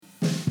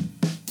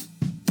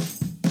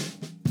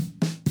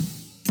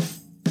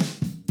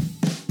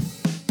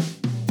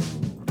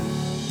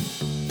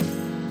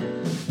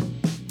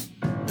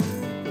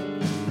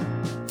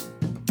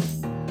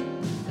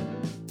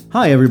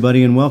Hi,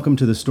 everybody, and welcome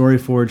to the Story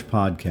Forge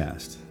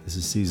podcast. This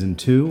is season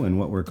 2 and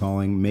what we're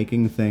calling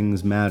Making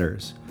Things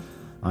Matters.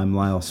 I'm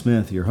Lyle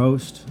Smith, your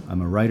host.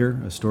 I'm a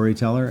writer, a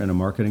storyteller, and a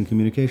marketing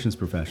communications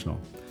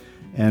professional.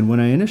 And when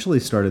I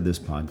initially started this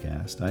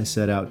podcast, I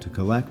set out to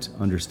collect,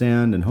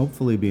 understand, and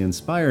hopefully be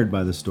inspired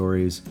by the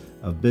stories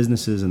of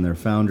businesses and their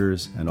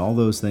founders and all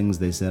those things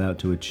they set out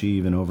to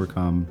achieve and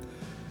overcome,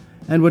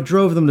 and what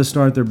drove them to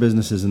start their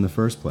businesses in the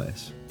first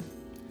place.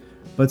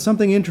 But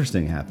something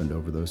interesting happened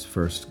over those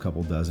first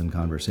couple dozen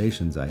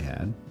conversations I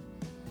had.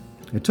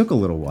 It took a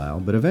little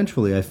while, but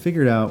eventually I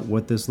figured out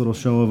what this little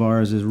show of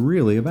ours is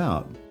really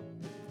about.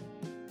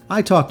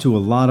 I talked to a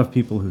lot of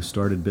people who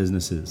started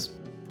businesses,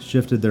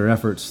 shifted their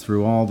efforts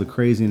through all the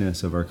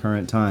craziness of our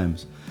current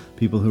times,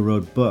 people who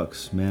wrote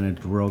books,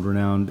 managed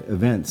world-renowned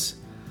events,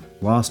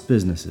 lost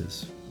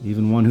businesses,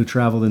 even one who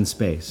traveled in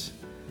space.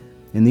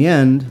 In the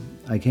end,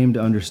 I came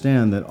to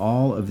understand that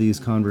all of these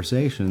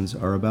conversations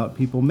are about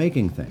people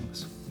making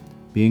things,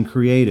 being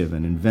creative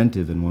and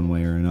inventive in one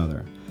way or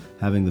another,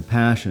 having the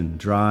passion,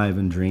 drive,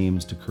 and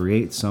dreams to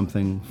create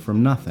something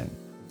from nothing.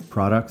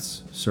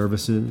 Products,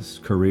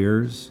 services,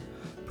 careers,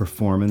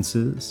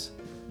 performances,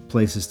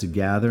 places to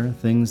gather,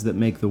 things that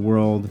make the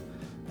world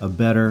a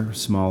better,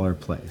 smaller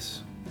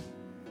place.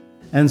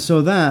 And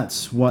so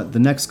that's what the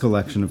next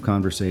collection of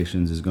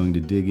conversations is going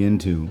to dig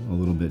into a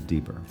little bit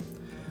deeper.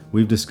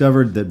 We've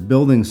discovered that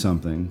building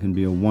something can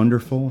be a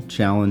wonderful,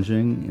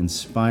 challenging,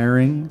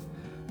 inspiring,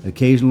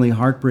 occasionally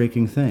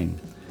heartbreaking thing.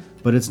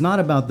 But it's not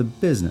about the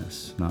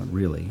business, not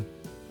really.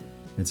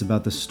 It's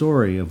about the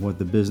story of what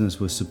the business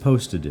was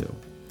supposed to do,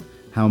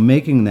 how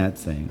making that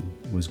thing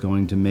was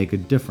going to make a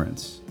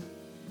difference,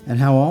 and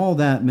how all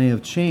that may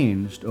have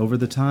changed over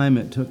the time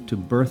it took to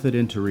birth it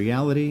into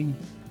reality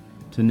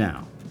to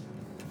now.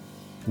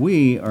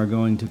 We are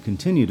going to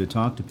continue to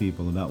talk to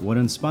people about what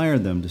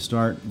inspired them to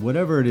start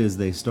whatever it is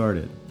they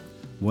started,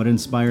 what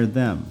inspired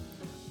them,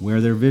 where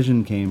their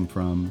vision came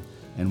from,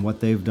 and what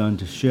they've done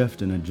to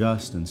shift and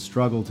adjust and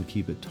struggle to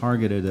keep it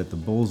targeted at the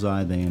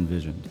bullseye they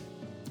envisioned,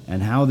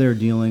 and how they're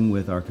dealing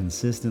with our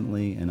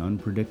consistently and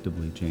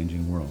unpredictably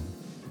changing world.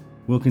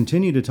 We'll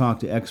continue to talk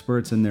to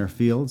experts in their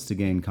fields to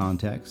gain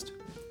context,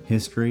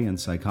 history and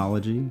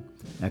psychology,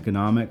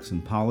 economics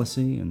and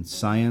policy, and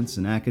science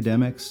and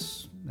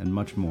academics, and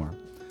much more.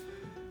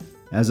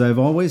 As I've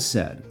always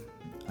said,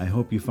 I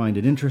hope you find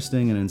it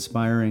interesting and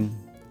inspiring,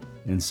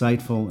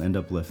 insightful and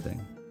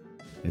uplifting.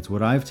 It's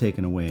what I've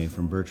taken away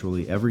from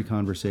virtually every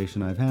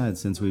conversation I've had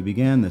since we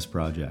began this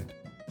project.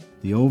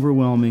 The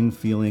overwhelming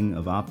feeling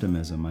of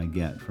optimism I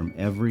get from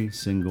every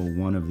single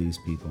one of these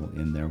people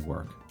in their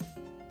work.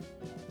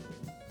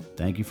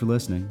 Thank you for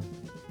listening.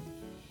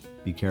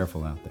 Be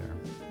careful out there.